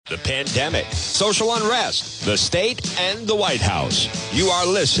the pandemic, social unrest, the state, and the White House. You are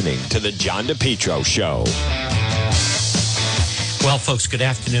listening to The John DePetro Show. Well, folks, good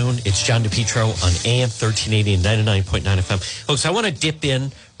afternoon. It's John DePetro on AM 1380 and 99.9 FM. Folks, I want to dip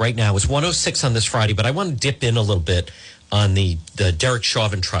in right now. It's 1:06 on this Friday, but I want to dip in a little bit on the Derek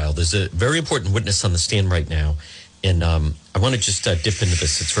Chauvin trial. There's a very important witness on the stand right now, and I want to just dip into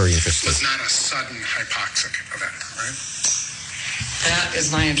this. It's very interesting. It was not a sudden hypoxic event, right? That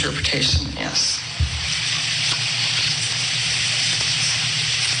is my interpretation, yes.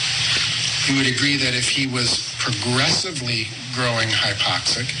 You would agree that if he was progressively growing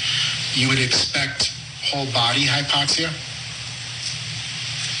hypoxic, you would expect whole body hypoxia?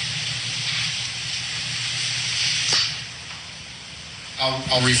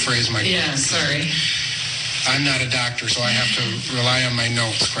 I'll rephrase my Yeah, sorry. I'm not a doctor, so I have to rely on my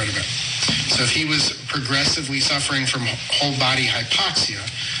notes quite a bit. So if he was progressively suffering from whole body hypoxia,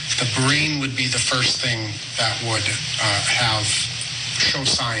 the brain would be the first thing that would show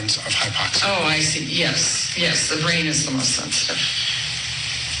signs of hypoxia. Oh, I see. Yes, the brain is the most sensitive.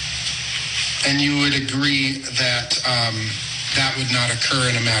 And you would agree that that would not occur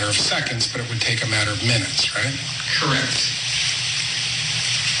in a matter of seconds, but it would take a matter of minutes, right? Correct.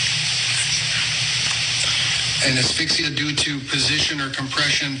 And asphyxia due to position or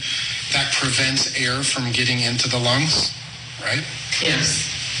compression, that prevents air from getting into the lungs, right? Yes.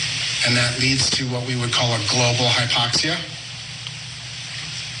 And that leads to what we would call a global hypoxia?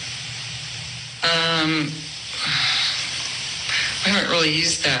 I haven't really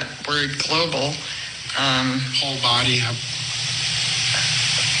used that word global. Whole body.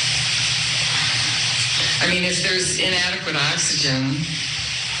 I mean, if there's inadequate oxygen,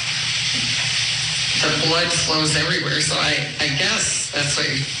 the blood flows everywhere, so I guess that's what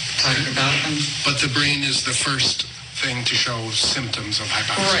you're talking about. But the brain is the first thing to show symptoms of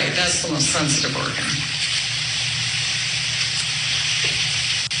hypoxia. Right, that's the most sensitive organ.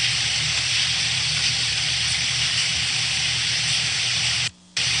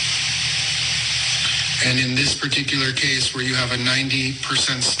 And in this particular case, where you have a 90%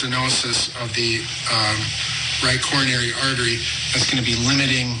 stenosis of the right coronary artery, that's going to be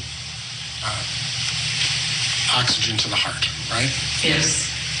limiting oxygen to the heart, right? Yes.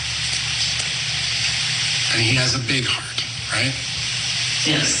 And he has a big heart, right?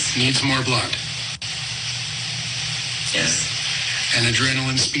 Yes. Needs more blood. Yes. And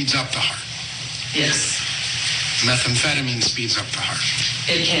adrenaline speeds up the heart. Yes. Methamphetamine speeds up the heart.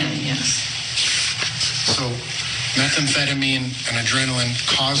 It can, yes. So methamphetamine and adrenaline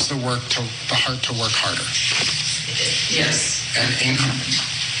cause the heart to work harder. Yes.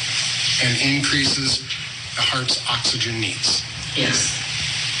 And increases the heart's oxygen needs. Yes.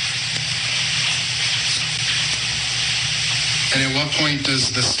 And at what point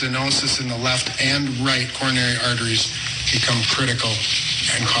does the stenosis in the left and right coronary arteries become critical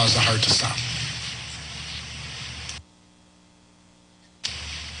and cause the heart to stop?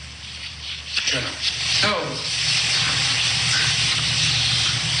 Jenna. Oh.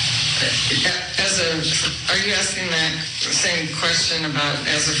 Are you asking that same question about,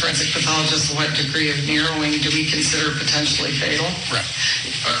 as a forensic pathologist, what degree of narrowing do we consider potentially fatal? Right.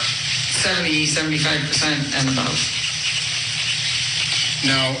 70, 75% and above.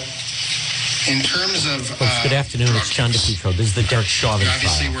 Now, in terms of... Folks, good afternoon. It's John DePetro. This is the Derek Chauvin trial.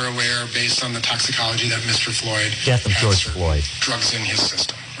 Obviously, we're aware, based on the toxicology, that Mr. Floyd... Death of George Floyd. ...drugs in his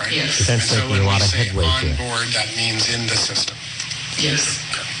system, right? Yes. Defense and so making a lot of headway on here. board, that means in the system. Yes.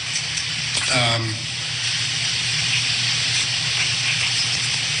 Okay.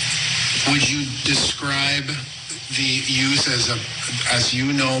 Would you describe the use as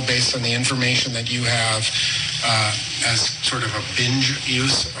you know, based on the information that you have, as sort of a binge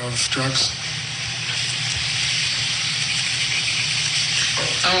use of drugs?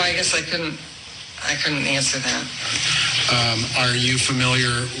 Oh, I guess I couldn't answer that. Are you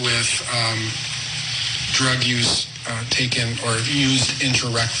familiar with drug use taken or used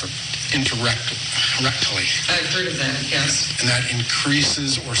rectally? I've heard of that, yes. And that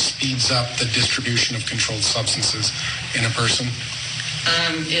increases or speeds up the distribution of controlled substances in a person?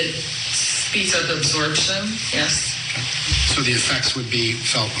 It speeds up absorption, yes. Okay. So the effects would be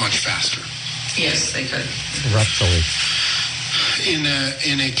felt much faster? Yes, they could. Rectally.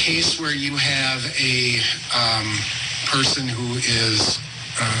 In a case where you have a person who is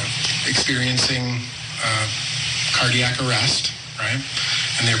experiencing cardiac arrest, right?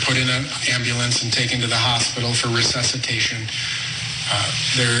 And they're put in an ambulance and taken to the hospital for resuscitation.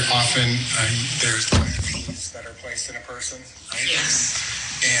 There often, there's IVs that are placed in a person, right? Yes.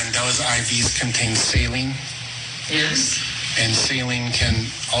 And those IVs contain saline. Yes. And saline can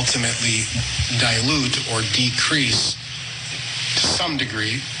ultimately dilute or decrease to some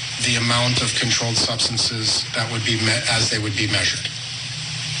degree the amount of controlled substances that would be met as they would be measured.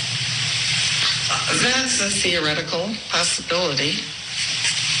 That's a theoretical possibility.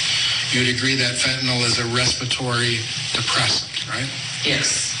 You'd agree that fentanyl is a respiratory depressant, right?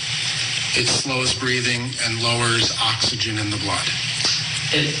 Yes. It slows breathing and lowers oxygen in the blood.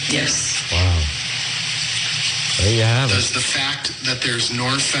 Yes. Wow. There you have it. Does the fact that there's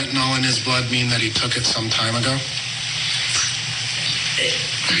norfentanyl in his blood mean that he took it some time ago?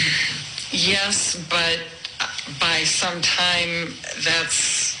 Yes, but by some time,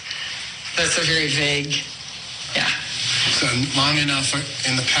 that's a very vague, yeah. So long enough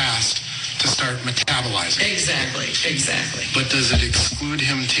in the past to start metabolizing. Exactly. But does it exclude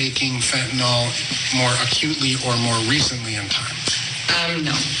him taking fentanyl more acutely or more recently in time?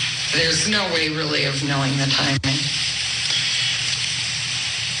 No. There's no way really of knowing the timing.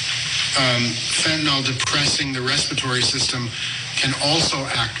 Fentanyl depressing the respiratory system can also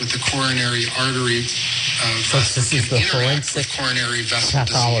act with the coronary artery Folks, this is the forensic coronary vessel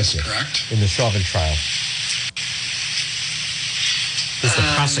pathologist disease, correct? in the Chauvin trial. This is the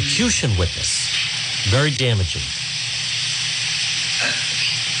prosecution witness. Very damaging.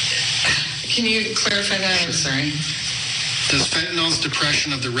 Can you clarify that? I'm sorry. Does fentanyl's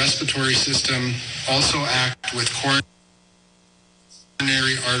depression of the respiratory system also act with coronary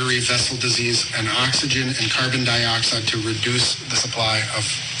artery vessel disease and oxygen and carbon dioxide to reduce the supply of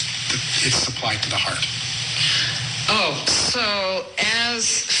its supply to the heart? Oh, so as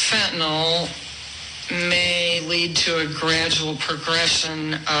fentanyl may lead to a gradual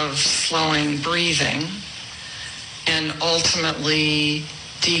progression of slowing breathing and ultimately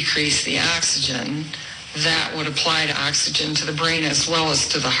decrease the oxygen, that would apply to oxygen to the brain as well as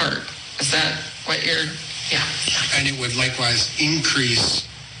to the heart. Is that what you're, yeah. And it would likewise increase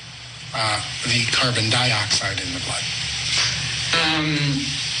the carbon dioxide in the blood.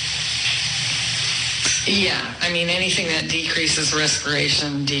 Yeah, I mean, anything that decreases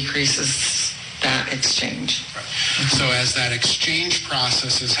respiration decreases that exchange. Right. So as that exchange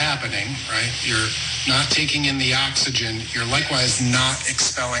process is happening, right, you're not taking in the oxygen, you're likewise not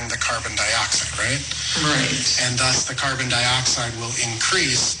expelling the carbon dioxide, right? Right. And thus the carbon dioxide will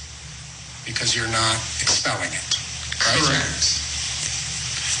increase because you're not expelling it, right? Correct.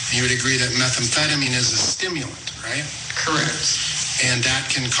 You would agree that methamphetamine is a stimulant, right? Correct. And that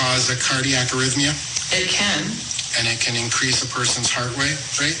can cause a cardiac arrhythmia? It can. And it can increase a person's heart rate?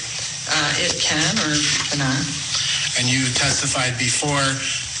 It can or cannot. And you testified before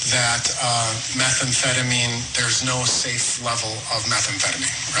that methamphetamine, there's no safe level of methamphetamine,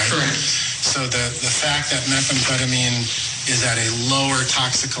 right? Correct. So the fact that methamphetamine is at a lower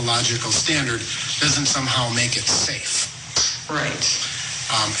toxicological standard doesn't somehow make it safe. Right.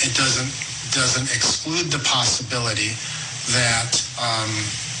 It doesn't exclude the possibility that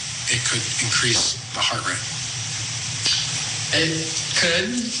it could increase the heart rate. It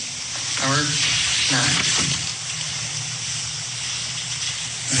could or not.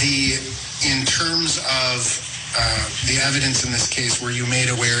 In terms of the evidence in this case, were you made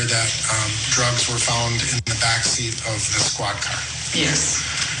aware that drugs were found in the backseat of the squad car? Yes.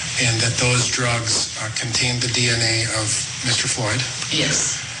 And that those drugs contained the DNA of Mr. Floyd?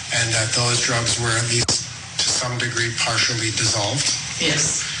 Yes. And that those drugs were at least to some degree partially dissolved?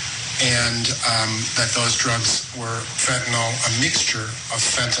 Yes. And that those drugs were fentanyl, a mixture of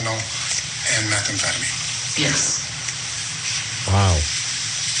fentanyl and methamphetamine? Yes. Wow.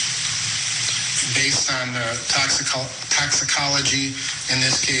 Based on the toxicology in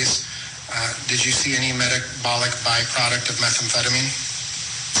this case, did you see any metabolic byproduct of methamphetamine?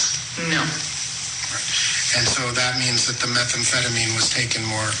 No. Right. And so that means that the methamphetamine was taken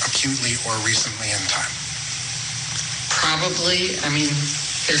more acutely or recently in time. Probably. I mean,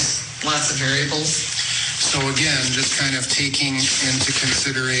 there's lots of variables. So again, just kind of taking into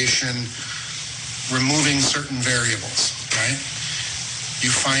consideration removing certain variables, right? You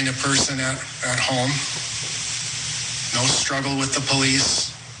find a person at home, no struggle with the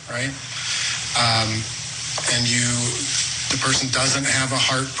police, right? And the person doesn't have a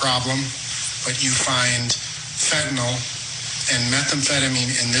heart problem, but you find fentanyl and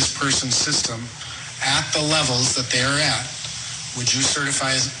methamphetamine in this person's system at the levels that they are at. Would you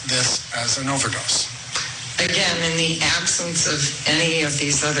certify this as an overdose? Again, in the absence of any of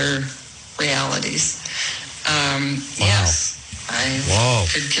these other realities, yes, I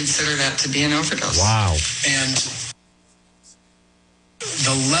could consider that to be an overdose. Wow. And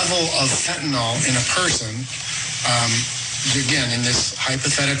the level of fentanyl in a person, again, in this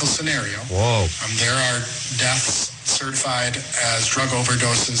hypothetical scenario, there are deaths certified as drug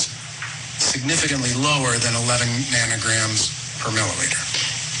overdoses significantly lower than 11 nanograms per milliliter.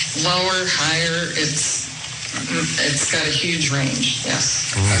 Lower, higher, it's got a huge range,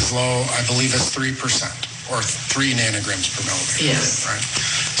 yes. As low, I believe, as 3% or 3 nanograms per milliliter. Yes. Right.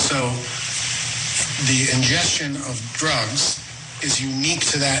 So the ingestion of drugs is unique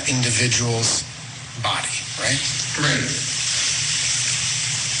to that individual's body, right? Right.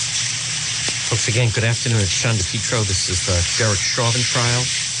 Folks, again, good afternoon. It's John DePietro. This is the Derek Chauvin trial,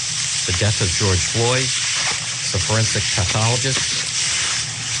 the death of George Floyd. It's a forensic pathologist.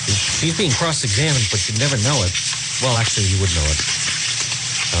 She's being cross-examined, but you'd never know it. Well, actually, you would know it.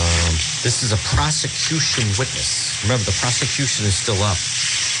 This is a prosecution witness. Remember, the prosecution is still up,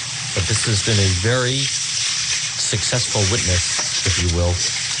 but this has been a very successful witness, if you will.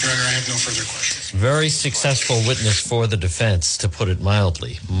 Your Honor, I have no further questions. Very successful witness for the defense, to put it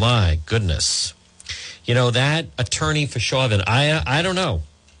mildly. My goodness. You know, that attorney for Chauvin, I don't know.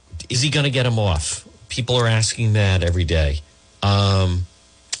 Is he going to get him off? People are asking that every day.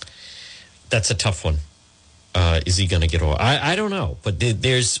 That's a tough one. Is he going to get off? I don't know. But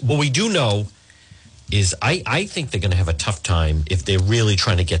what we do know is I think they're going to have a tough time if they're really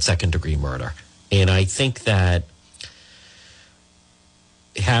trying to get second-degree murder. And I think that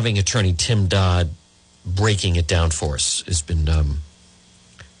having attorney Tim Dodd breaking it down for us has been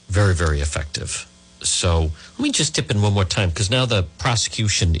very, very effective. So let me just tip in one more time, because now the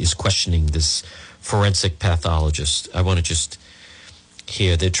prosecution is questioning this forensic pathologist. I want to just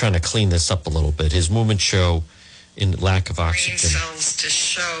hear, they're trying to clean this up a little bit. His movement show in lack of oxygen. Brain cells to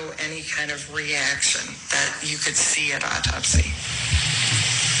show any kind of reaction that you could see at autopsy.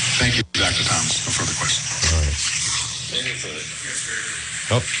 Thank you, Dr. Thomas. No further questions. All right. Any further?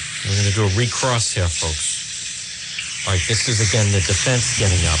 Oh, we're going to do a recross here, folks. All right, this is, again, the defense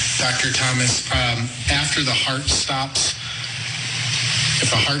getting up. Dr. Thomas, after the heart stops, if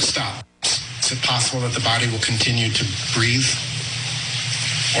the heart stops, is it possible that the body will continue to breathe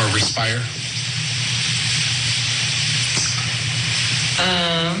or respire?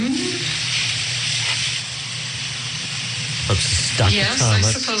 Dr. Yes, Thomas.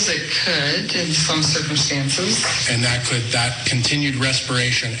 I suppose it could in some circumstances. And that continued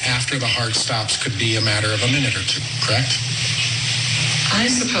respiration after the heart stops could be a matter of a minute or two, correct?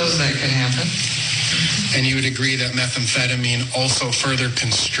 I suppose that could happen. And you would agree that methamphetamine also further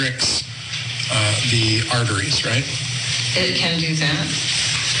constricts the arteries, right? It can do that.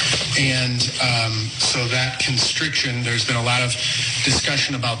 And so that constriction, there's been a lot of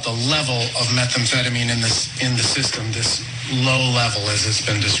discussion about the level of methamphetamine in the system, this low level as it's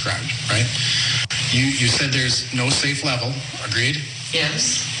been described, right? You said there's no safe level, agreed?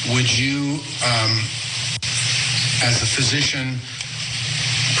 Yes. Would you, as a physician,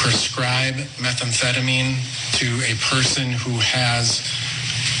 prescribe methamphetamine to a person who has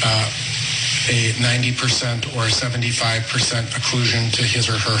a 90% or 75% occlusion to his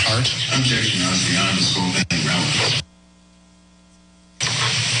or her heart? Objection, that's beyond the scope of any relevance.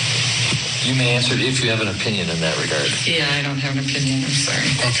 You may answer it if you have an opinion in that regard. Yeah, I don't have an opinion. I'm sorry.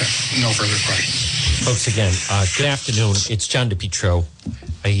 Okay, no further questions. Folks, again, good afternoon. It's John DePietro.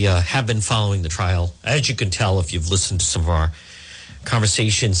 I have been following the trial. As you can tell, if you've listened to some of our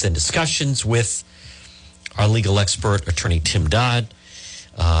conversations and discussions with our legal expert, attorney Tim Dodd.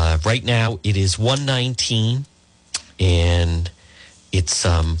 Right now, it is 1:19, and it's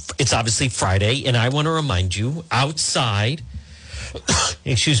obviously Friday. And I want to remind you, outside,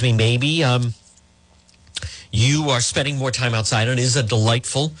 excuse me, maybe you are spending more time outside. It is a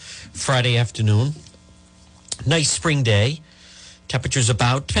delightful Friday afternoon. Nice spring day. Temperatures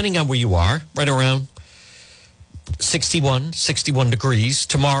about, depending on where you are, right around 61 degrees.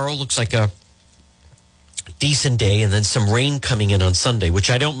 Tomorrow looks like a decent day, and then some rain coming in on Sunday, which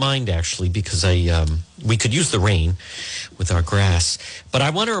I don't mind, actually, because we could use the rain with our grass. But I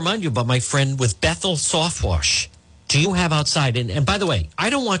want to remind you about my friend with Bethel Soft Wash. Do you have outside? And by the way, I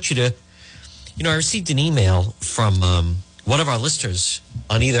don't want you to, I received an email from one of our listeners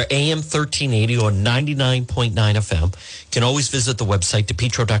on either AM 1380 or 99.9 FM. You can always visit the website,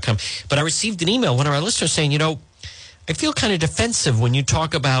 depetro.com. But I received an email, one of our listeners saying, I feel kind of defensive when you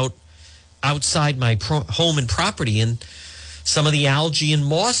talk about outside my home and property and some of the algae and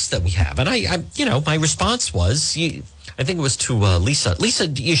moss that we have. And I my response was, I think it was to Lisa. Lisa,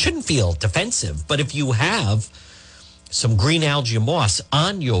 you shouldn't feel defensive, but if you have some green algae and moss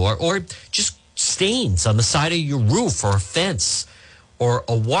on or just stains on the side of your roof or a fence or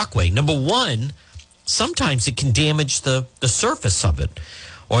a walkway, number one, sometimes it can damage the surface of it.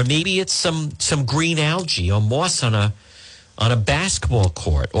 Or maybe it's some green algae or moss on a basketball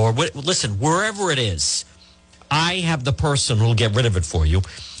court, or listen, wherever it is, I have the person who will get rid of it for you.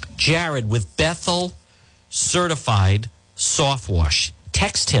 Jared with Bethel Certified Soft Wash.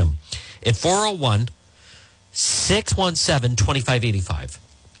 Text him at 401-617-2585.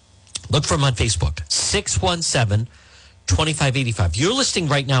 Look for him on Facebook. 617-2585. You're listening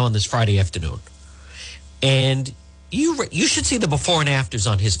right now on this Friday afternoon. And you should see the before and afters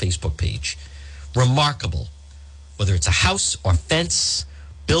on his Facebook page. Remarkable. Whether it's a house or fence,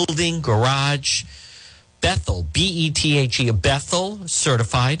 building, garage. Bethel, B-E-T-H-E, Bethel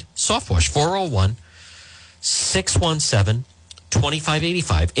Certified Soft Wash.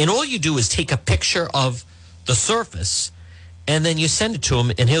 401-617-2585. And all you do is take a picture of the surface and then you send it to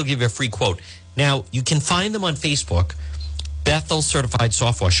him and he'll give you a free quote. Now, you can find them on Facebook, Bethel Certified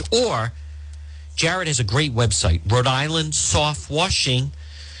Soft Wash, or Jared has a great website, Rhode Island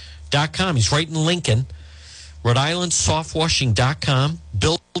Softwashing.com. He's right in Lincoln. Rhode Island Softwashing.com.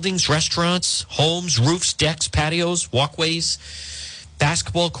 Buildings, restaurants, homes, roofs, decks, patios, walkways,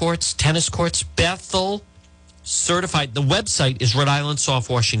 basketball courts, tennis courts. Bethel Certified. The website is Rhode Island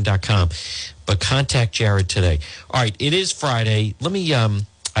Softwashing.com. But contact Jared today. All right, it is Friday. Let me,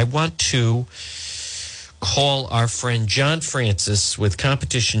 I want to call our friend John Francis with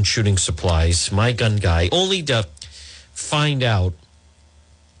Competition Shooting Supplies, my gun guy, only to find out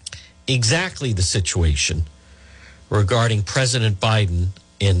exactly the situation regarding President Biden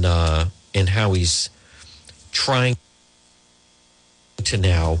and how he's trying to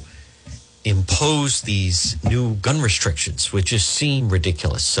now impose these new gun restrictions, which just seem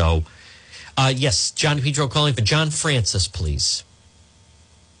ridiculous. So, yes, John DePietro calling for John Francis, please.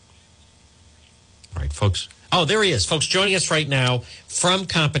 All right, folks. Oh, there he is. Folks, joining us right now from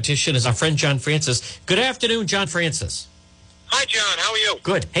Competition is our friend John Francis. Good afternoon, John Francis. Hi, John. How are you?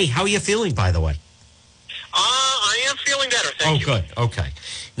 Good. Hey, how are you feeling, by the way? I am feeling better, thank you. Oh, good. Okay.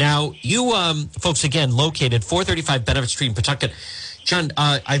 Now, you folks, again, located 435 Benefit Street in Pawtucket. John,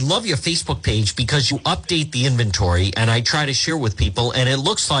 I love your Facebook page because you update the inventory, and I try to share with people, and it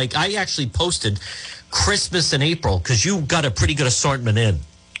looks like I actually posted Christmas in April because you got a pretty good assortment in.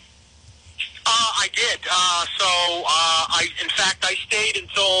 I did. In fact, I stayed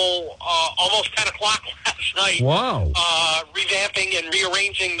until almost 10 o'clock last night. Wow. Revamping and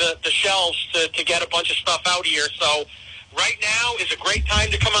rearranging the shelves to get a bunch of stuff out here. So right now is a great time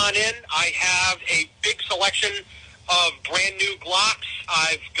to come on in. I have a big selection of brand new Glocks.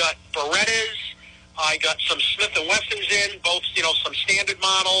 I've got Berettas. I got some Smith & Wessons in, both, some standard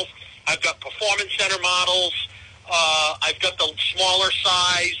models. I've got Performance Center models. I've got the smaller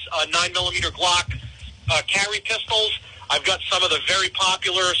size 9mm Glock carry pistols. I've got some of the very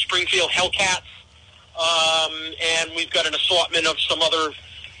popular Springfield Hellcats. And we've got an assortment of some other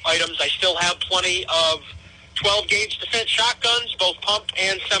items. I still have plenty of 12-gauge defense shotguns, both pump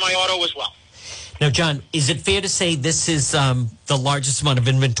and semi-auto as well. Now, John, is it fair to say this is the largest amount of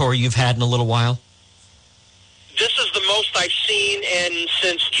inventory you've had in a little while? This is the most I've seen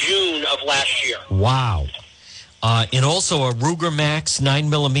since June of last year. Wow. And also a Ruger Max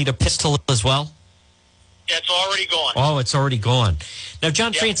 9mm pistol as well? It's already gone. Oh, it's already gone. Now,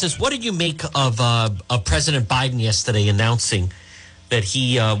 John Francis, what did you make of President Biden yesterday announcing that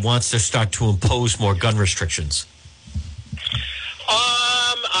he wants to start to impose more gun restrictions?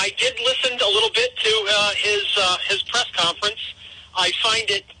 I did listen a little bit to his press conference. I find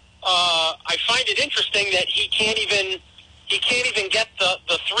it interesting that he can't even get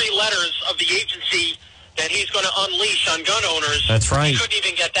the three letters of the agency that he's going to unleash on gun owners. That's right. He couldn't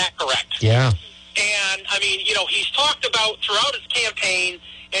even get that correct. Yeah. And, he's talked about throughout his campaign,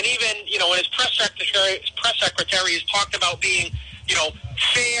 and even, when his press secretary has talked about being,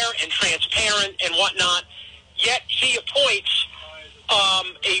 fair and transparent and whatnot, yet he appoints a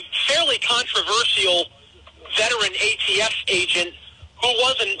fairly controversial veteran ATF agent who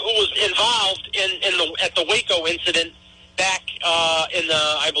was involved at the Waco incident back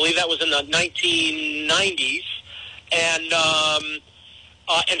I believe that was in the 1990s, and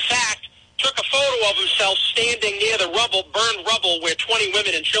in fact took a photo of himself standing near the burned rubble where 20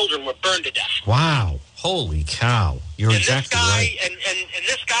 women and children were burned to death. Wow. Holy cow. You're exactly right. And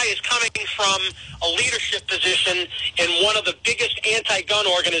this guy is coming from a leadership position in one of the biggest anti-gun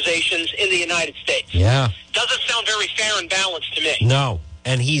organizations in the United States. Yeah. Doesn't sound very fair and balanced to me. No.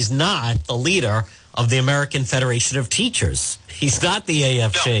 And he's not the leader of the American Federation of Teachers. He's not the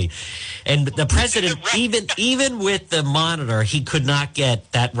AFT. No. And the president, even with the monitor, he could not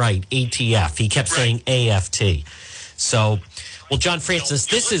get that right, ATF. He kept saying AFT. So, well, John Francis,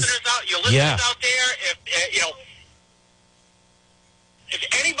 your listeners out there, if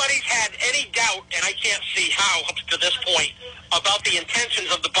anybody's had any doubt, and I can't see how up to this point, about the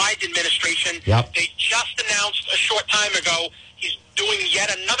intentions of the Biden administration, they just announced a short time ago he's doing yet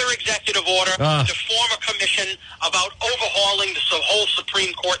another executive order to form a commission about overhauling the whole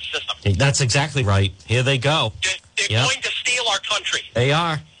Supreme Court system. That's exactly right. Here they go. They're going to steal our country. They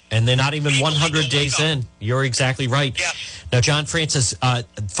are. And they're not even 100 days in. You're exactly right. Yes. Now, John Francis,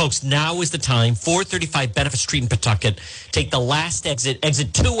 folks, now is the time. 435 Benefit Street in Pawtucket. Take the last exit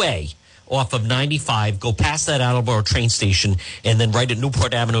 2A off of 95. Go past that Attleboro train station and then right at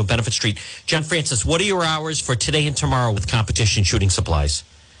Newport Avenue and Benefit Street. John Francis, what are your hours for today and tomorrow with Competition Shooting Supplies?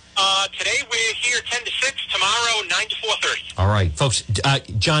 Today we're here 10 to 6. Tomorrow 9 to 4:30. All right, folks.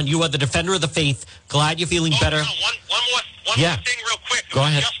 John, you are the defender of the faith. Glad you're feeling better. No, one more thing real quick. Go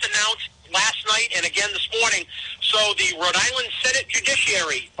ahead. Just announced last night and again this morning. So the Rhode Island Senate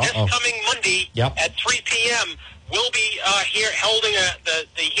Judiciary this coming Monday at 3 p.m. will be here holding the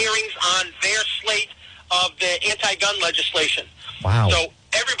hearings on their slate of the anti-gun legislation. Wow. So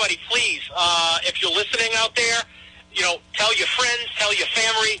everybody, please, if you're listening out there, tell your friends, tell your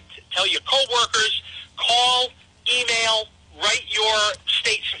family, tell your coworkers, call, email, write your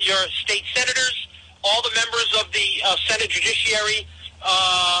state senators, all the members of the Senate Judiciary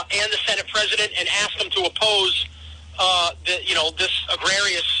and the Senate President, and ask them to oppose this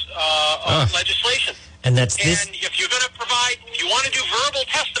agrarious legislation. And if you're going to if you want to do verbal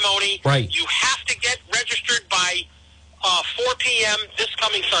testimony, you have to get registered by 4 p.m. this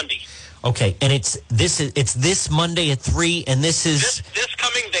coming Sunday. Okay, and it's this Monday at 3, and this is this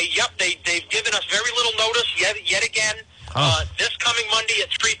coming. They've given us very little notice yet again. This coming Monday at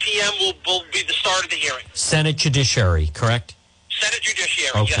 3 p.m. will be the start of the hearing. Senate Judiciary, correct? Senate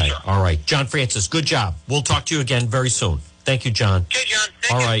Judiciary, okay. Yes, sir. All right. John Francis, good job. We'll talk to you again very soon. Thank you, John. Okay, John.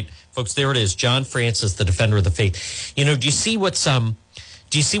 Thank you. All right, folks, there it is. John Francis, the defender of the faith. Do you see what's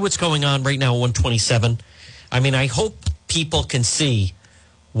going on right now at 127? I mean, I hope people can see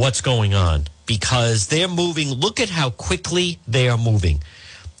what's going on because they're moving. Look at how quickly they are moving.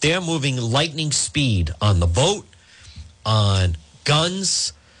 They're moving lightning speed on the vote, on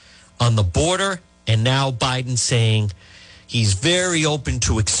guns, on the border, and now Biden saying he's very open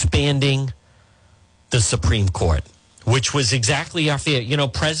to expanding the Supreme Court, which was exactly our fear.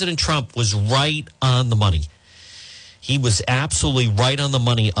 President Trump was right on the money. He was absolutely right on the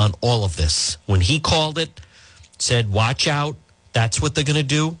money on all of this. When he called it, said, watch out, that's what they're going to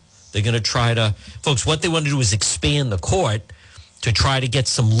do. They're going to try to, folks, what they want to do is expand the court to try to get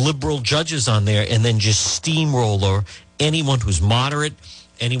some liberal judges on there and then just steamroller anyone who's moderate,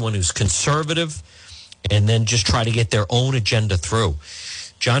 anyone who's conservative, and then just try to get their own agenda through.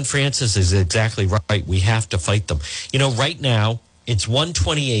 John Francis is exactly right. We have to fight them. Right now, it's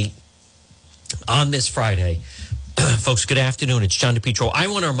 1:28 on this Friday. Folks, good afternoon. It's John DePietro. I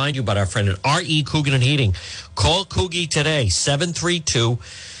want to remind you about our friend at R.E. Coogan and Heating. Call Coogie today,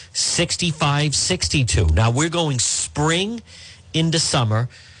 732-6562. Now, we're going spring into summer.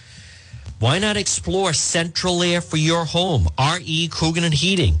 Why not explore central air for your home? R.E. Coogan and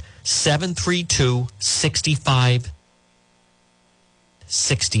Heating,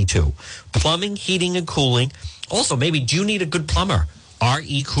 732-6562. Plumbing, heating, and cooling. Also, maybe do you need a good plumber?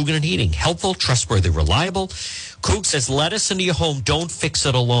 R.E. Coogan and Heating. Helpful, trustworthy, reliable. Coog says, let us into your home. Don't fix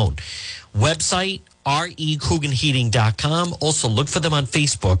it alone. Website, recooganheating.com. Also, look for them on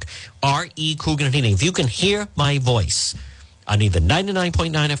Facebook, R.E. Coogan and Heating. If you can hear my voice on either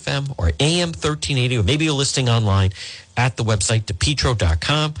 99.9 FM or AM 1380, or maybe you're listening online at the website,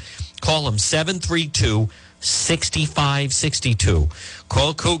 depetro.com. Call them 732-6562.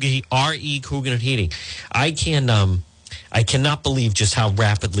 Call Coogie, R.E. Coogan and Heating. I cannot believe just how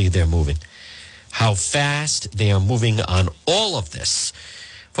rapidly they're moving, how fast they are moving on all of this.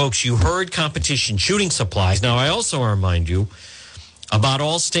 Folks, you heard Competition Shooting Supplies. Now, I also want to remind you about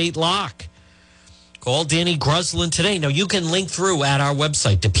Allstate Lock. Call Danny Gruslin today. Now, you can link through at our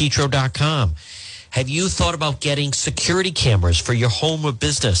website, depetro.com. Have you thought about getting security cameras for your home or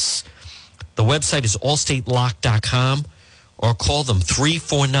business? The website is allstatelock.com, or call them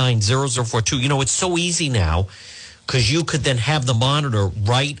 349-0042. It's so easy now because you could then have the monitor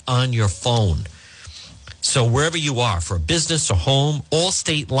right on your phone. So wherever you are, for a business or home,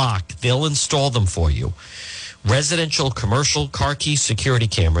 Allstate Lock, they'll install them for you. Residential, commercial, car key security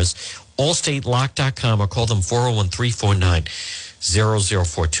cameras, allstatelock.com, or call them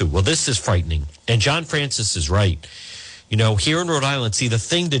 401-349-0042. Well, this is frightening. And John Francis is right. Here in Rhode Island, see, the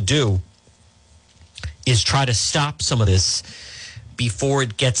thing to do is try to stop some of this before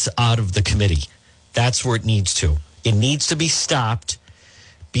it gets out of the committee. That's where it needs to. It needs to be stopped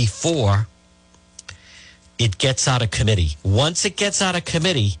before it gets out of committee. Once it gets out of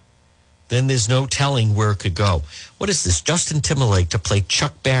committee, then there's no telling where it could go. What is this? Justin Timberlake to play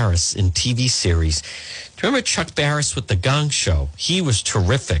Chuck Barris in TV series. Do you remember Chuck Barris with The Gong Show? He was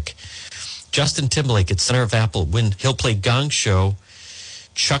terrific. Justin Timberlake at Center of Apple, when he'll play Gong Show,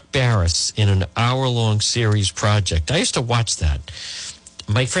 Chuck Barris in an hour-long series project. I used to watch that.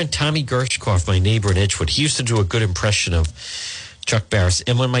 My friend Tommy Gershkoff, my neighbor in Edgewood, he used to do a good impression of Chuck Barris.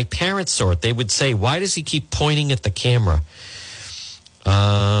 And when my parents saw it, they would say, why does he keep pointing at the camera?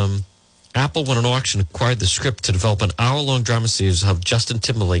 Apple won an auction, acquired the script to develop an hour-long drama series of Justin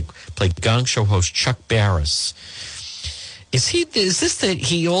Timberlake play Gong Show host Chuck Barris. Is this that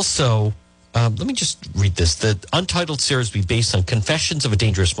he also... let me just read this. The untitled series will be based on Confessions of a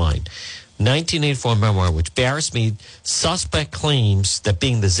Dangerous Mind, 1984 memoir, which Barris made suspect claims that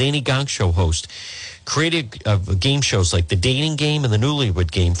being the zany Gong Show host created game shows like The Dating Game and The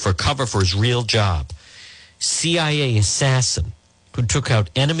Newlywed Game for cover for his real job. CIA assassin who took out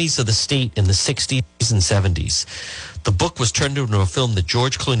enemies of the state in the 60s and 70s. The book was turned into a film that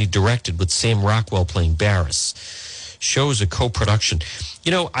George Clooney directed with Sam Rockwell playing Barris. Show is a co-production.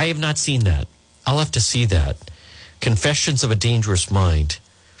 You know, I have not seen that. I'll have to see that. Confessions of a Dangerous Mind,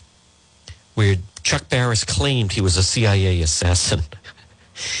 where Chuck Barris claimed he was a CIA assassin.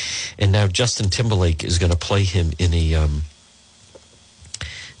 And now Justin Timberlake is going to play him in a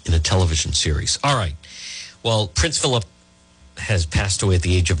television series. All right. Well, Prince Philip has passed away at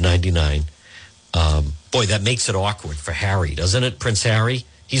the age of 99. Boy, that makes it awkward for Harry, doesn't it, Prince Harry?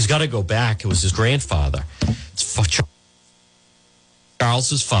 He's got to go back. It was his grandfather. It's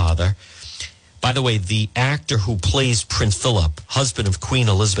Charles's father. By the way, the actor who plays Prince Philip, husband of Queen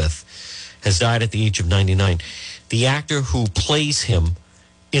Elizabeth, has died at the age of 99. The actor who plays him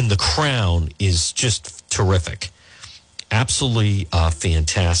in The Crown is just terrific. Absolutely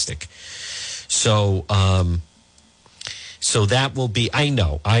fantastic. So that will be,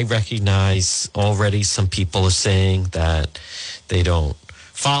 I recognize already some people are saying that they don't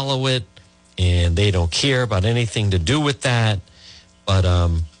follow it and they don't care about anything to do with that. But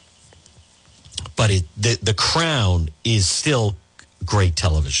the Crown is still great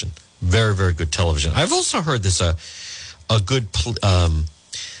television. Very, very good television. I've also heard there's a good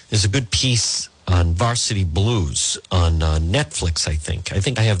piece on Varsity Blues on Netflix, I think. I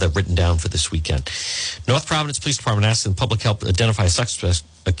think I have that written down for this weekend. North Providence Police Department asking public help to identify a suspect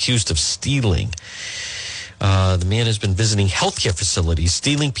accused of stealing. The man has been visiting healthcare facilities,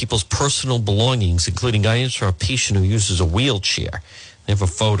 stealing people's personal belongings, including items from a patient who uses a wheelchair. They have a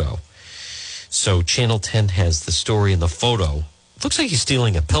photo. So Channel 10 has the story in the photo. It looks like he's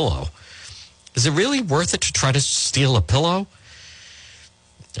stealing a pillow. Is it really worth it to try to steal a pillow?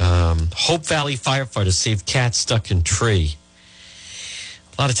 Hope Valley firefighters save cat stuck in tree.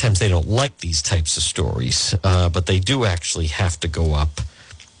 A lot of times they don't like these types of stories, but they do actually have to go up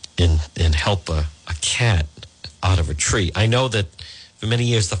and help a cat out of a tree. I know that for many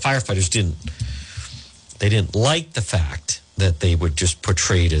years the firefighters didn't like the fact that they would just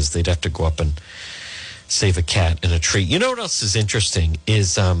portray it as they'd have to go up and save a cat in a tree. You know what else is interesting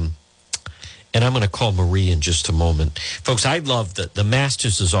is, and I'm going to call Marie in just a moment. Folks, I love that the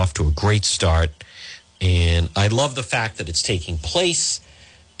Masters is off to a great start, and I love the fact that it's taking place.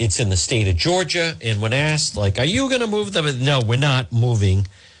 It's in the state of Georgia, and when asked, like, are you going to move them? No, we're not moving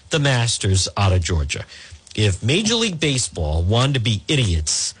the Masters out of Georgia. If Major League Baseball wanted to be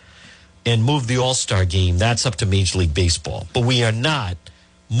idiots and move the All-Star game, that's up to Major League Baseball. But we are not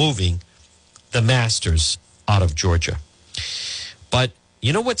moving the Masters out of Georgia. But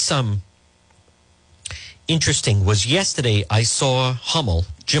you know what's interesting was yesterday I saw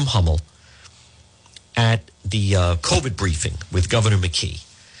Jim Hummel, at the COVID briefing with Governor McKee.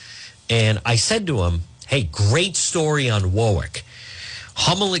 And I said to him, hey, great story on Warwick.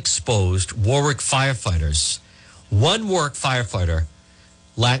 Hummel exposed Warwick firefighters. One Warwick firefighter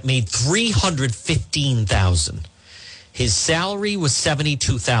made $315,000. His salary was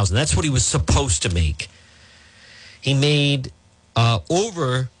 $72,000. That's what he was supposed to make. He made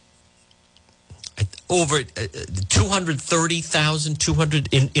over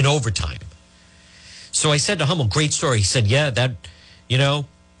 $230,000 in overtime. So I said to Hummel, great story. He said, yeah, that, they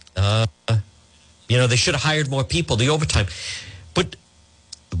should have hired more people, the overtime. But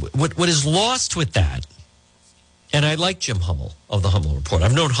what is lost with that, and I like Jim Hummel of the Hummel Report.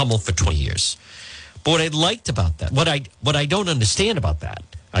 I've known Hummel for 20 years. But what I liked about that, what I don't understand about that,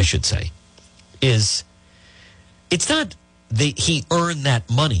 I should say, is it's not that he earned that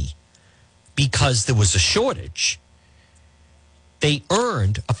money because there was a shortage. They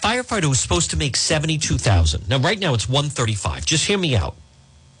earned, a firefighter was supposed to make $72,000. Now, right now it's $135,000. Just hear me out.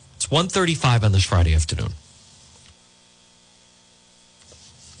 It's $135,000 on this Friday afternoon.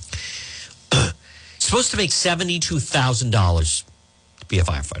 supposed to make $72,000 to be a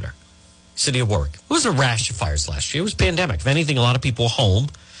firefighter. City of Warwick. It was a rash of fires last year. It was a pandemic. If anything, a lot of people were home,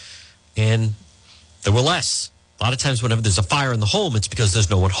 and there were less. A lot of times whenever there's a fire in the home, it's because there's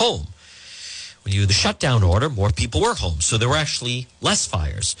no one home. When you do the shutdown order, more people were home. So there were actually less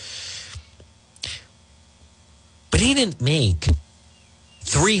fires. But he didn't make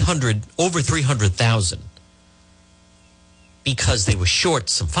over 300,000 because they were short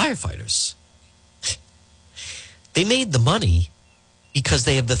some firefighters. They made the money because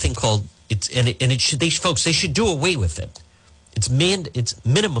they have the thing called they should do away with it. It's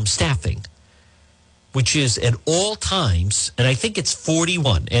minimum staffing, which is at all times, and I think it's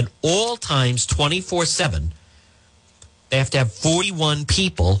 41, at all times 24/7. They have to have 41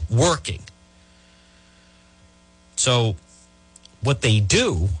 people working. So what they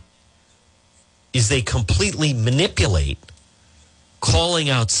do is they completely manipulate calling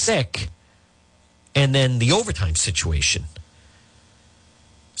out sick and then the overtime situation.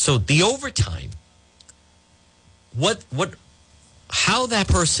 So the overtime, how that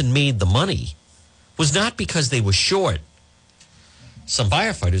person made the money was not because they were short some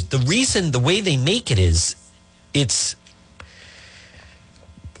firefighters. The way they make it is,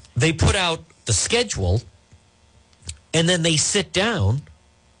 they put out the schedule and then they sit down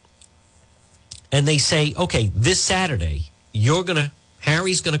and they say, okay, this Saturday,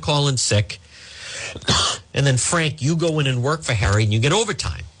 Harry's going to call in sick. And then Frank, you go in and work for Harry and you get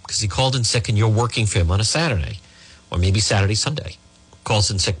overtime because he called in sick and you're working for him on a Saturday or maybe Saturday, Sunday. Calls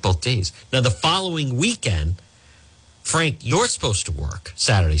in sick both days. Now, the following weekend, Frank, you're supposed to work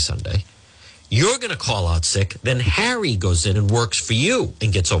Saturday, Sunday. You're going to call out sick. Then Harry goes in and works for you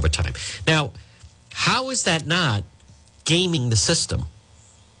and gets overtime. Now, how is that not gaming the system?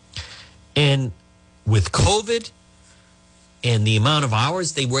 And with COVID and the amount of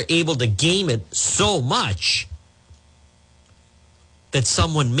hours, they were able to game it so much that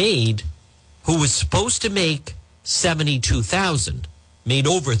someone who was supposed to make 72,000 made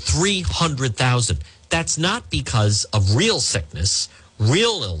over 300,000. That's not because of real sickness,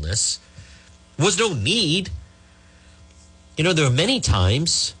 real illness. Was no need. There are many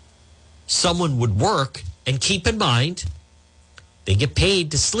times someone would work, and keep in mind, they get paid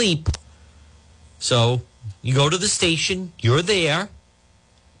to sleep. So you go to the station, you're there,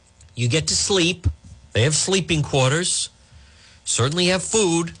 you get to sleep. They have sleeping quarters, certainly have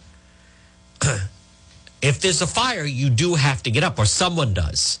food. If there's a fire, you do have to get up, or someone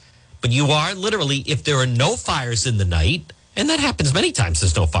does. But you are literally, if there are no fires in the night, and that happens many times,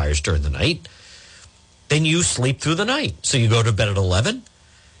 there's no fires during the night, then you sleep through the night. So you go to bed at 11,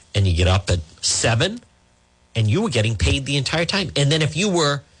 and you get up at 7, and you were getting paid the entire time. And then if you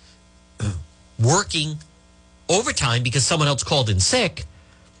were working overtime because someone else called in sick,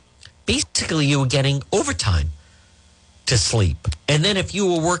 basically you were getting overtime to sleep. And then if you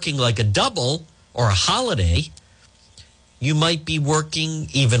were working like a double or a holiday, you might be working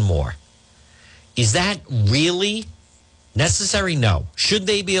even more. Is that really necessary? No. Should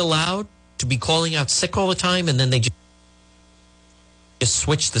they be allowed to be calling out sick all the time and then they just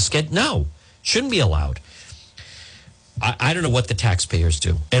switch the schedule? No, shouldn't be allowed. I don't know what the taxpayers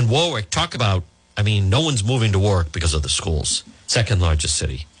do. And Warwick, talk about, no one's moving to Warwick because of the schools. Second largest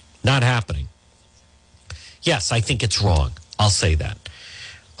city. Not happening. Yes, I think it's wrong. I'll say that.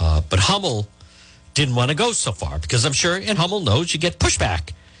 But Hummel didn't want to go so far because I'm sure, and Hummel knows you get pushback.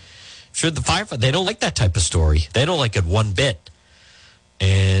 I'm sure the firefighter, they don't like that type of story. They don't like it one bit.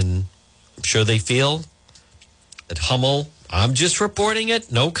 And I'm sure they feel that Hummel, I'm just reporting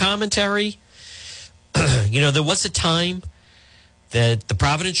it, no commentary. There was a time that the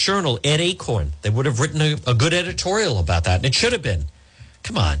Providence Journal, Ed Acorn, they would have written a good editorial about that. And it should have been.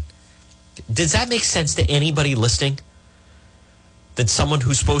 Come on. Does that make sense to anybody listening? That someone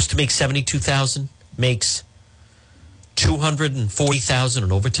who's supposed to make 72,000 makes 240,000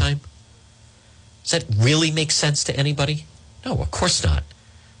 in overtime? Does that really make sense to anybody? No, of course not.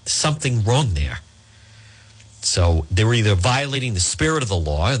 There's something wrong there. So they're either violating the spirit of the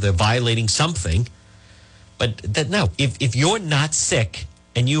law or they're violating something. But no, if you're not sick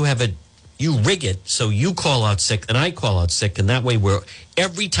and you rig it so you call out sick and I call out sick, and that way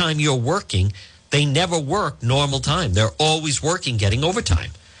every time you're working, they never work normal time. They're always working, getting overtime.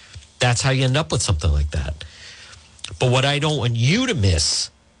 That's how you end up with something like that. But what I don't want you to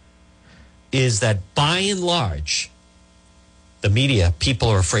miss is that by and large, the media, people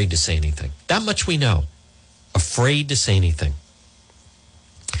are afraid to say anything. That much we know. Afraid to say anything.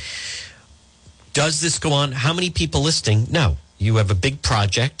 Does this go on? How many people listening? No. You have a big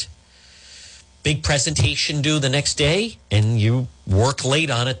project, big presentation due the next day, and you work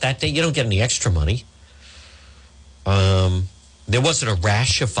late on it that day. You don't get any extra money. There wasn't a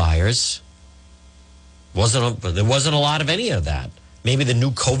rash of fires. There wasn't a lot of any of that. Maybe the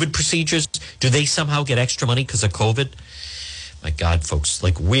new COVID procedures, do they somehow get extra money because of COVID? My God, folks,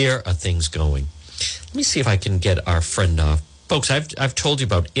 like, where are things going? Let me see if I can get our friend, folks, I've told you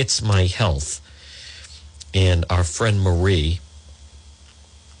about It's My Health and our friend Marie,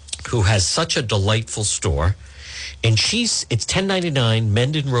 who has such a delightful store. And it's 1099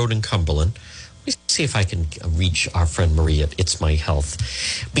 Mendon Road in Cumberland. Let me see if I can reach our friend Marie at It's My Health,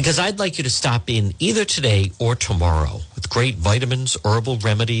 because I'd like you to stop in either today or tomorrow with great vitamins, herbal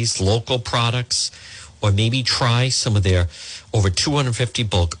remedies, local products, or maybe try some of their over 250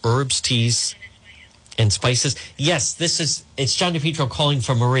 bulk herbs, teas, and spices. Yes, it's John DePietro calling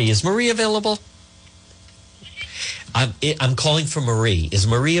for Marie. Is Marie available? I'm calling for Marie. Is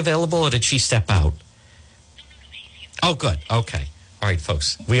Marie available, or did she step out? Oh, good. Okay. All right,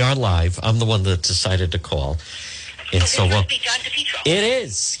 folks, we are live. I'm the one that decided to call. And so, This must be John DePietro. it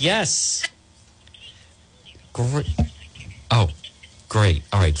is, yes. Great. Oh, great.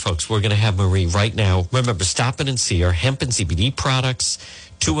 All right, folks, we're going to have Marie right now. Remember, stop in and see her. Hemp and CBD products,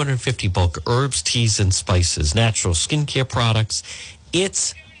 250 bulk herbs, teas, and spices, natural skincare products.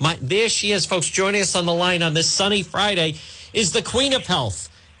 There she is, folks, joining us on the line on this sunny Friday is the Queen of Health.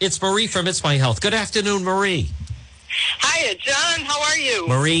 It's Marie from It's My Health. Good afternoon, Marie. Hiya, John. How are you?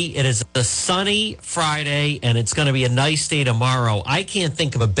 Marie, it is a sunny Friday, and it's going to be a nice day tomorrow. I can't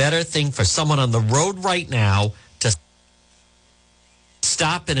think of a better thing for someone on the road right now to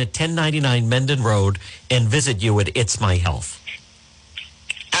stop in at 1099 Mendon Road and visit you at It's My Health.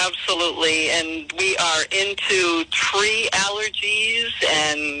 Absolutely. And we are into tree allergies,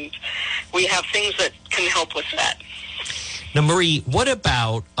 and we have things that can help with that. Now, Marie, what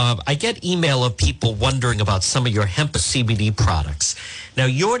about, I get email of people wondering about some of your hemp CBD products. Now,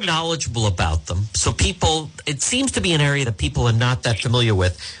 you're knowledgeable about them, so it seems to be an area that people are not that familiar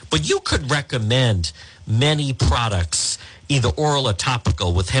with, but you could recommend many products, either oral or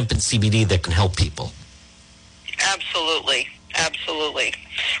topical, with hemp and CBD that can help people. Absolutely. Absolutely.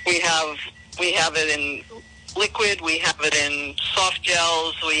 We have it in liquid, we have it in soft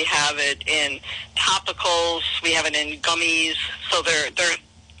gels, we have it in topicals, we have it in gummies. So there are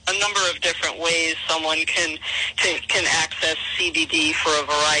a number of different ways someone can access CBD for a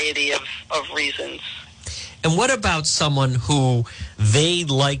variety of reasons. And what about someone who they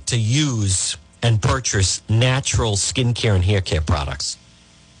like to use and purchase natural skincare and hair care products?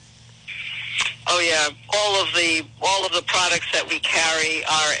 Oh yeah, all of the products that we carry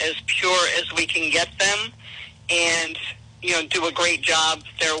are as pure as we can get them, and do a great job.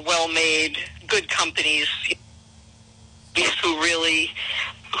 They're well made, good companies who are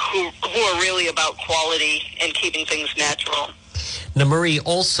really about quality and keeping things natural. Now, Marie,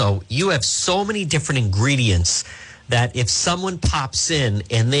 also, you have so many different ingredients that if someone pops in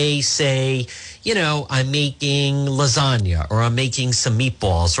and they say, I'm making lasagna, or I'm making some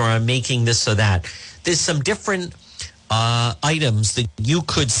meatballs, or I'm making this or that, there's some different items that you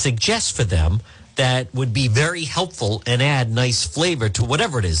could suggest for them that would be very helpful and add nice flavor to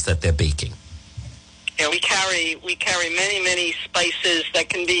whatever it is that they're baking. Yeah, we carry many spices that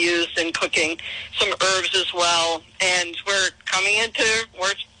can be used in cooking, some herbs as well, and we're coming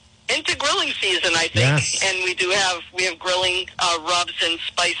into grilling season, I think. Yes. And we have grilling rubs and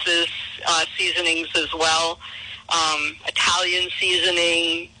spices, seasonings as well, Italian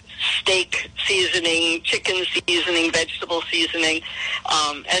seasoning, steak seasoning, chicken seasoning, vegetable seasoning,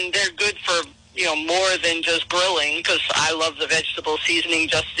 and they're good for more than just grilling, because I love the vegetable seasoning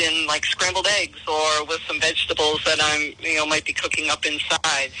just in like scrambled eggs or with some vegetables that I'm might be cooking up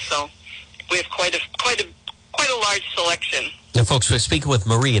inside. So we have quite a large selection. Now, folks, we're speaking with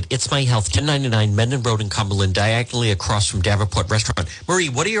Marie at It's My Health, 1099 Mendon Road in Cumberland, diagonally across from Davenport Restaurant. Marie,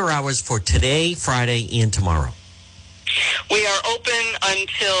 what are your hours for today, Friday, and tomorrow? We are open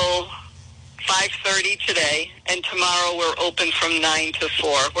until 5:30 today, and tomorrow we're open from 9 to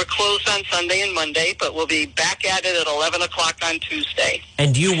 4. We're closed on Sunday and Monday, but we'll be back at it at 11 o'clock on Tuesday.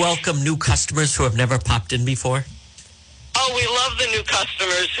 And do you welcome new customers who have never popped in before? Oh, we love the new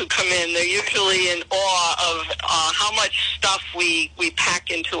customers who come in. They're usually in awe of how much stuff we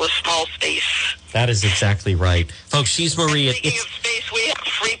pack into a small space. That is exactly right. Folks, she's Marie. Speaking of space, we have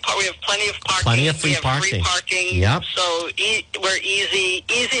we have plenty of parking. Plenty of free we have parking. Free parking. Yep. So we're easy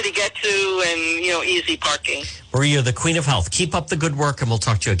to get to, and easy parking. Marie, you're the Queen of Health. Keep up the good work, and we'll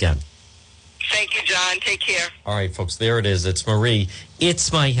talk to you again. Thank you, John. Take care. All right, folks, there it is. It's Marie.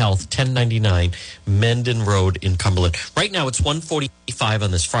 It's My Health, 1099 Mendon Road in Cumberland. Right now, it's 1:45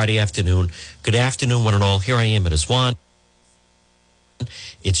 on this Friday afternoon. Good afternoon, one and all. Here I am at Aswan.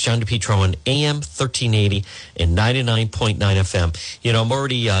 It's John DePietro on AM 1380 and 99.9 FM. You know, I'm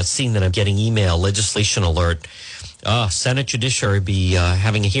already seeing that I'm getting email, legislation alert. Senate Judiciary be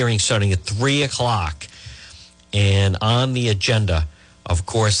having a hearing starting at 3 o'clock. And on the agenda, of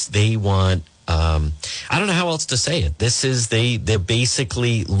course, they want, I don't know how else to say it. This is, they're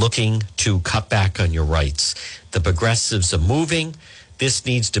basically looking to cut back on your rights. The progressives are moving. This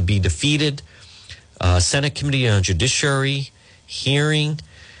needs to be defeated. Senate Committee on Judiciary hearing.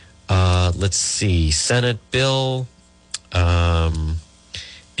 Let's see, Senate bill. And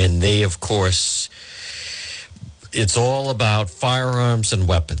they, of course, it's all about firearms and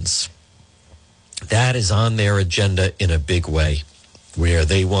weapons. That is on their agenda in a big way, where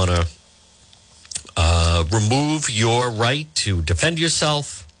they want to remove your right to defend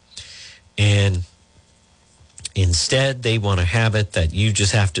yourself, and instead they want to have it that you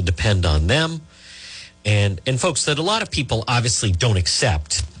just have to depend on them. And folks, that a lot of people obviously don't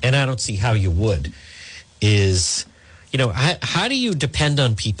accept, and I don't see how you would, is, you know, how do you depend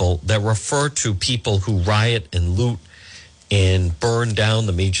on people that refer to people who riot and loot and burn down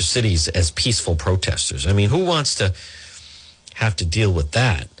the major cities as peaceful protesters? I mean, who wants to have to deal with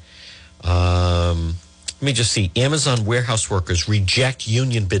that? Let me just see. Amazon warehouse workers reject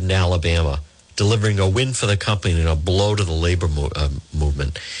union bid in Alabama, delivering a win for the company and a blow to the labor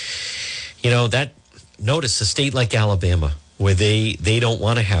movement. You know, that, notice a state like Alabama, where they don't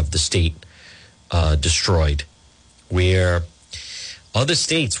want to have the state destroyed, where other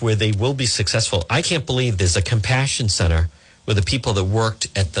states where they will be successful. I can't believe there's a compassion center where the people that worked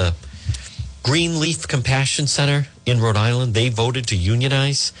at the Greenleaf Compassion Center in Rhode Island, they voted to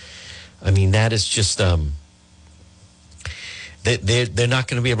unionize. I mean, that is just, they're not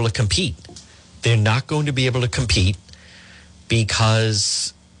going to be able to compete. They're not going to be able to compete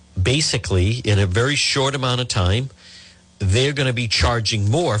because basically in a very short amount of time, they're going to be charging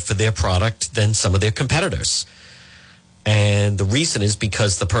more for their product than some of their competitors. And the reason is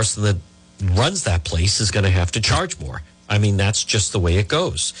because the person that runs that place is going to have to charge more. I mean, that's just the way it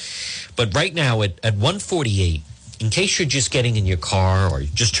goes. But right now at 1:48, in case you're just getting in your car or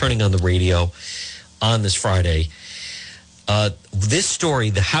just turning on the radio on this Friday, this story,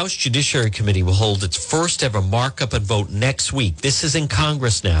 the House Judiciary Committee will hold its first ever markup and vote next week. This is in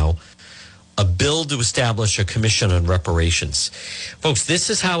Congress now, a bill to establish a commission on reparations. Folks, this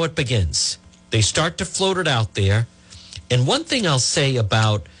is how it begins. They start to float it out there. And one thing I'll say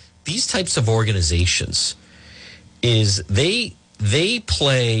about these types of organizations is they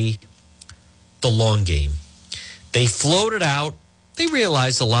play the long game. They float it out. They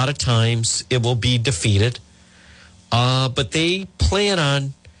realize a lot of times it will be defeated. But they plan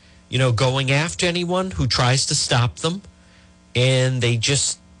on, you know, going after anyone who tries to stop them. And they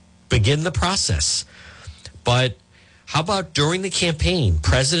just begin the process. But how about during the campaign,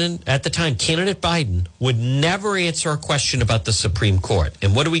 President, at the time, candidate Biden would never answer a question about the Supreme Court.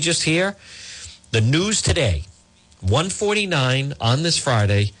 And what do we just hear? The news today, 1:49 on this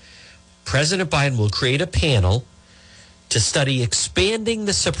Friday, President Biden will create a panel to study expanding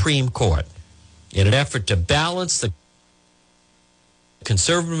the Supreme Court in an effort to balance the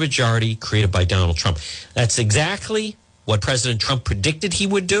conservative majority created by Donald Trump. That's exactly what President Trump predicted he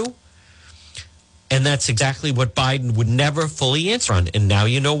would do. And that's exactly what Biden would never fully answer on. And now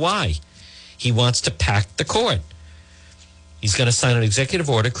you know why. He wants to pack the court. He's going to sign an executive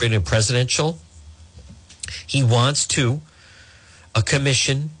order creating a presidential. He wants a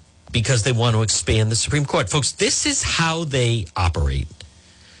commission because they want to expand the Supreme Court. Folks, this is how they operate.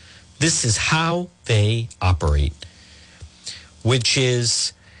 This is how they operate, which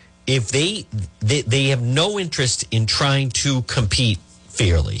is if they have no interest in trying to compete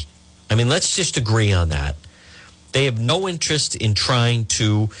fairly. I mean, let's just agree on that. They have no interest in trying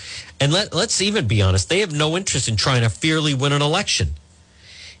to, and let's even be honest, they have no interest in trying to fairly win an election.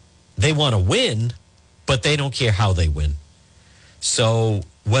 They want to win, but they don't care how they win. So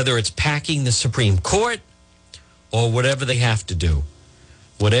whether it's packing the Supreme Court or whatever they have to do,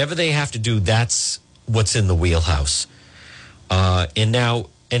 that's what's in the wheelhouse.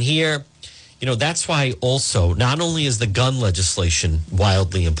 And here, you know, that's why also, not only is the gun legislation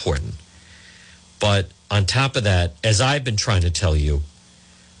wildly important, but on top of that, as I've been trying to tell you,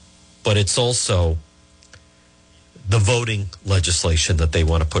 but it's also the voting legislation that they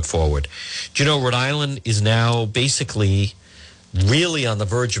want to put forward. Do you know Rhode Island is now basically really on the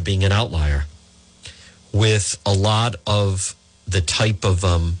verge of being an outlier with a lot of the type of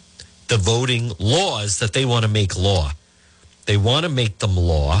the voting laws that they want to make law. They want to make them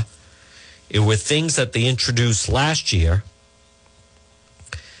law. It were things that they introduced last year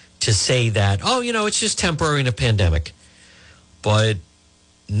to say that, oh, you know, it's just temporary in a pandemic. But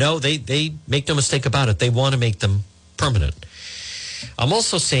No, they make no mistake about it. They want to make them permanent. I'm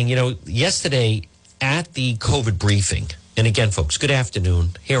also saying, yesterday at the COVID briefing, and again, folks, good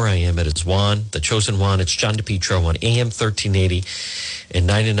afternoon. Here I am. It is Juan, the chosen one. It's John DePietro on AM 1380 and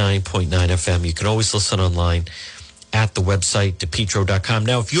 99.9 FM. You can always listen online at the website, DePietro.com.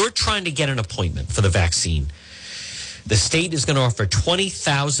 Now, if you're trying to get an appointment for the vaccine, the state is going to offer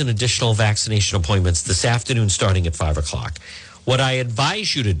 20,000 additional vaccination appointments this afternoon starting at 5 o'clock. What I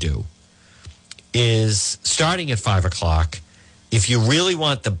advise you to do is, starting at 5 o'clock, if you really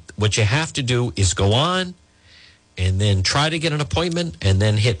want what you have to do is go on and then try to get an appointment and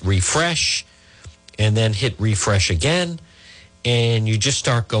then hit refresh and then hit refresh again, and you just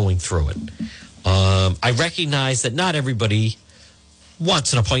start going through it. I recognize that not everybody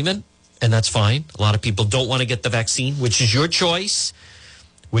wants an appointment, and that's fine. A lot of people don't want to get the vaccine, which is your choice.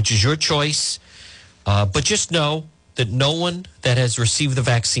 But just know that no one that has received the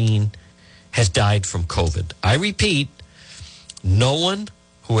vaccine has died from COVID. I repeat, no one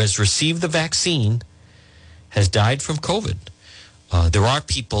who has received the vaccine has died from COVID. There are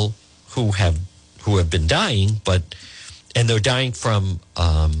people who have been dying, and they're dying from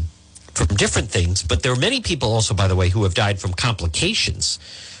different things. But there are many people also, by the way, who have died from complications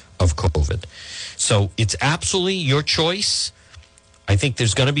of COVID. So it's absolutely your choice. I think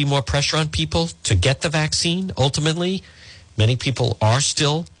there's going to be more pressure on people to get the vaccine. Ultimately, many people are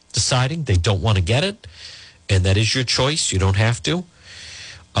still deciding they don't want to get it, and that is your choice. You don't have to.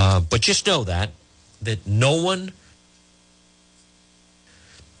 But just know that no one...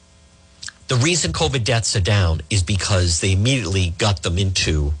 The reason COVID deaths are down is because they immediately got them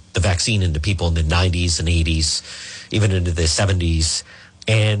into the vaccine into people in the 90s and 80s, even into the 70s.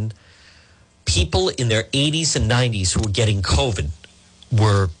 And people in their 80s and 90s who were getting COVID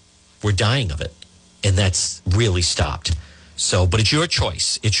were dying of it. And that's really stopped. So, but it's your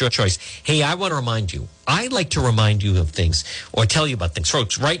choice. It's your choice. Hey, I want to remind you. I like to remind you of things or tell you about things.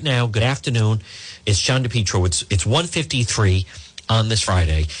 Folks, right now, good afternoon. It's John DePietro. It's 1:53 on this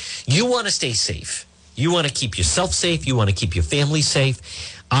Friday. You want to stay safe. You want to keep yourself safe. You want to keep your family safe.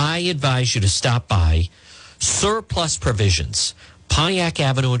 I advise you to stop by Surplus Provisions, Pontiac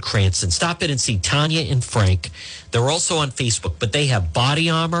Avenue in Cranston. Stop in and see Tanya and Frank. They're also on Facebook, but they have body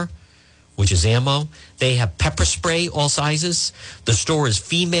armor, which is ammo. They have pepper spray, all sizes. The store is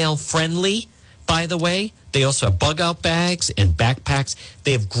female friendly, by the way. They also have bug out bags and backpacks.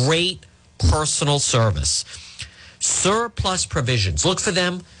 They have great personal service. Surplus Provisions. Look for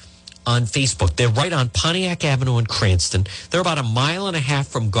them on Facebook. They're right on Pontiac Avenue in Cranston. They're about a mile and a half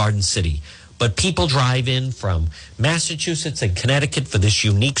from Garden City. But people drive in from Massachusetts and Connecticut for this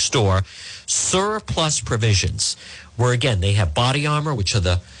unique store, Surplus Provisions, where, again, they have body armor, which are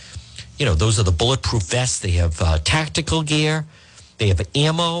those are the bulletproof vests. They have tactical gear. They have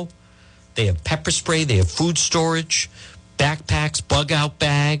ammo. They have pepper spray. They have food storage, backpacks, bug out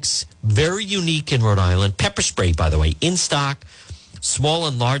bags. Very unique in Rhode Island. Pepper spray, by the way, in stock, small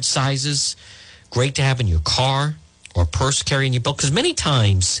and large sizes. Great to have in your car or purse carrying your belt. Because many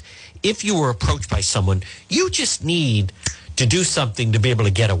times, if you were approached by someone, you just need to do something to be able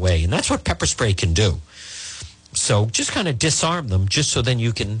to get away. And that's what pepper spray can do. So just kind of disarm them just so then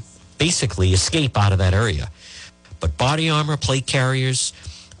you can basically escape out of that area. But body armor, plate carriers,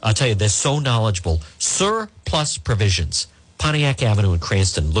 I'll tell you, they're so knowledgeable. Surplus Provisions, Pontiac Avenue in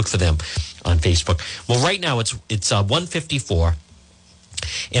Cranston. Look for them on Facebook. Well, right now it's 1:54.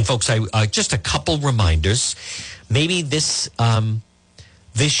 And folks, I just a couple reminders. Maybe this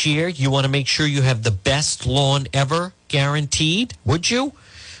year you want to make sure you have the best lawn ever guaranteed. Would you?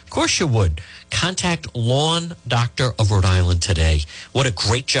 Of course you would. Contact Lawn Doctor of Rhode Island today. What a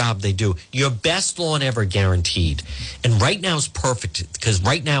great job they do. Your best lawn ever guaranteed. And right now is perfect because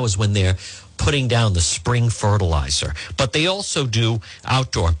right now is when they're putting down the spring fertilizer. But they also do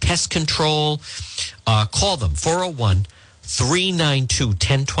outdoor pest control. Call them,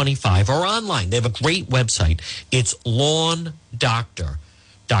 401-392-1025 or online. They have a great website. It's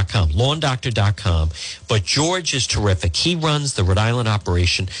LawnDoctor.com, LawnDoctor.com. But George is terrific. He runs the Rhode Island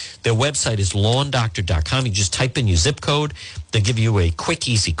operation. Their website is LawnDoctor.com. You just type in your zip code. They'll give you a quick,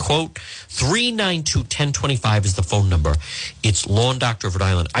 easy quote. 392-1025 is the phone number. It's Lawn Doctor of Rhode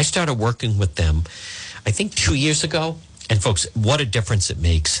Island. I started working with them, I think, 2 years ago. And folks, what a difference it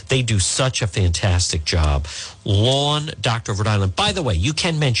makes. They do such a fantastic job. Lawn Doctor of Rhode Island. By the way, you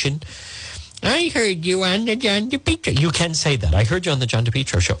can mention, I heard you on the John DePietro. You can say that. I heard you on the John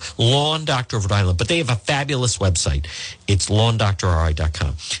DePietro show. Lawn Doctor of Rhode Island. But they have a fabulous website. It's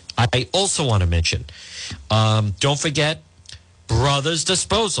LawnDoctorRI.com. I also want to mention, don't forget, Brothers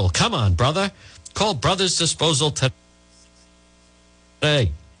Disposal. Come on, brother. Call Brothers Disposal today.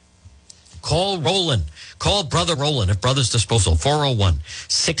 Call Roland. Call Brother Roland at Brothers Disposal,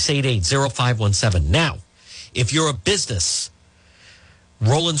 401-688-0517. Now, if you're a business,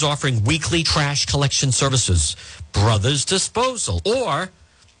 Roland's offering weekly trash collection services, Brothers Disposal. Or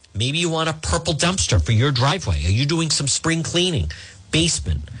maybe you want a purple dumpster for your driveway. Are you doing some spring cleaning?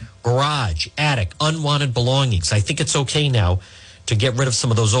 Basement, garage, attic, unwanted belongings. I think it's okay now to get rid of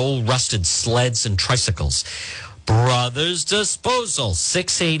some of those old rusted sleds and tricycles. Brothers Disposal,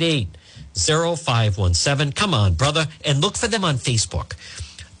 688-0517. Come on, brother. And look for them on Facebook.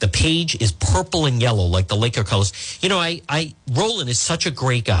 The page is purple and yellow, like the Laker colors. You know, Roland is such a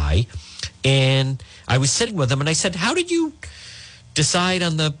great guy. And I was sitting with him and I said, how did you decide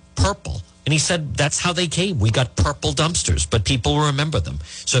on the purple? And he said, that's how they came. We got purple dumpsters, but people remember them.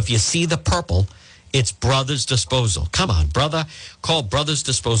 So if you see the purple, it's Brothers Disposal. Come on, brother. Call Brothers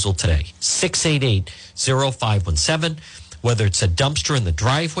Disposal today, 688-0517. Whether it's a dumpster in the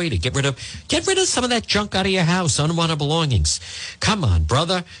driveway to get rid of some of that junk out of your house, unwanted belongings. Come on,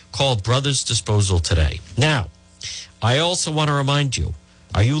 brother. Call Brothers Disposal today. Now, I also want to remind you,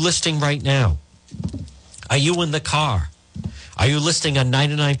 are you listening right now? Are you in the car? Are you listening on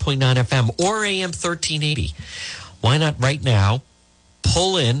 99.9 FM or AM 1380? Why not right now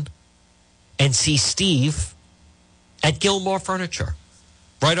pull in and see Steve at Gilmore Furniture,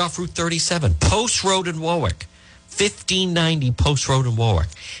 right off Route 37, Post Road in Warwick. 1590 Post Road in Warwick.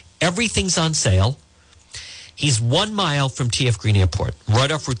 Everything's on sale. He's 1 mile from TF Green Airport, right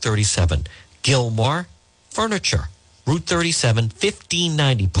off Route 37. Gilmore Furniture, Route 37,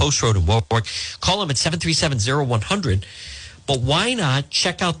 1590 Post Road in Warwick. Call him at 737-0100. But why not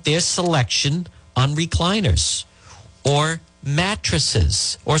check out their selection on recliners or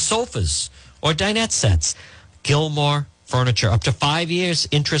mattresses or sofas or dinette sets? Gilmore Furniture, up to 5 years,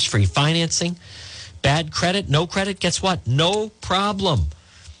 interest-free financing. Bad credit, no credit, guess what? No problem.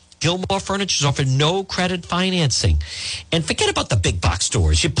 Gilmore Furniture is offering no credit financing. And forget about the big box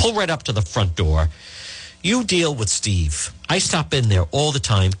stores. You pull right up to the front door. You deal with Steve. I stop in there all the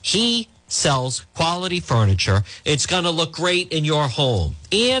time. He sells quality furniture. It's going to look great in your home.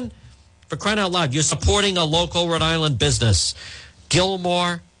 And for crying out loud, you're supporting a local Rhode Island business.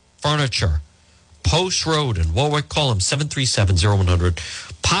 Gilmore Furniture, Post Road in Warwick. Call him 737-0100.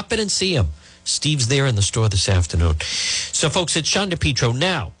 Pop in and see him. Steve's there in the store this afternoon. So, folks, it's John DePietro.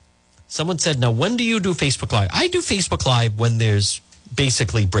 Now, someone said, now, when do you do Facebook Live? I do Facebook Live when there's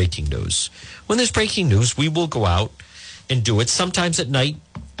basically breaking news. When there's breaking news, we will go out and do it. Sometimes at night,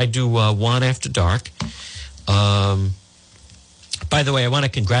 I do One After Dark. By the way, I want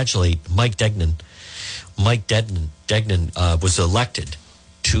to congratulate Mike Degnan. Mike Degnan was elected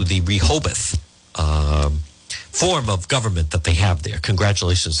to the Rehoboth form of government that they have there.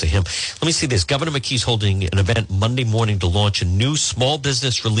 Congratulations to him. Let me see this. Governor McKee's holding an event Monday morning to launch a new small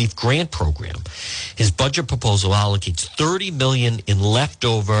business relief grant program. His budget proposal allocates $30 million in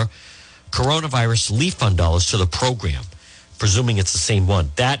leftover coronavirus relief fund dollars to the program, presuming it's the same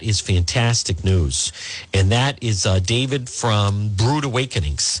one. That is fantastic news. And that is David from Brood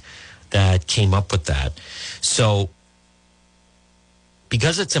Awakenings that came up with that. So,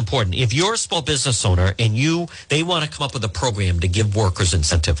 because it's important, if you're a small business owner and they want to come up with a program to give workers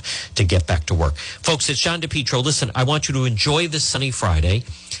incentive to get back to work. Folks, it's John DePietro. Listen, I want you to enjoy this sunny Friday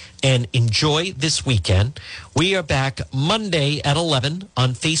and enjoy this weekend. We are back Monday at 11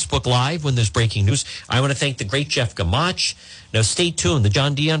 on Facebook Live when there's breaking news. I want to thank the great Jeff Gamach. Now, stay tuned. The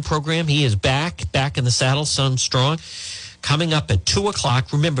John Dion program, he is back in the saddle, sun strong. Coming up at 2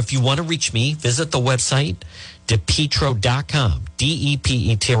 o'clock. Remember, if you want to reach me, visit the website, DePietro.com,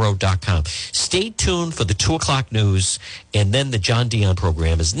 DePietro.com. Stay tuned for the 2 o'clock news, and then the John Dion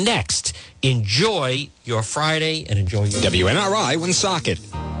program is next. Enjoy your Friday and enjoy your WNRI Woonsocket.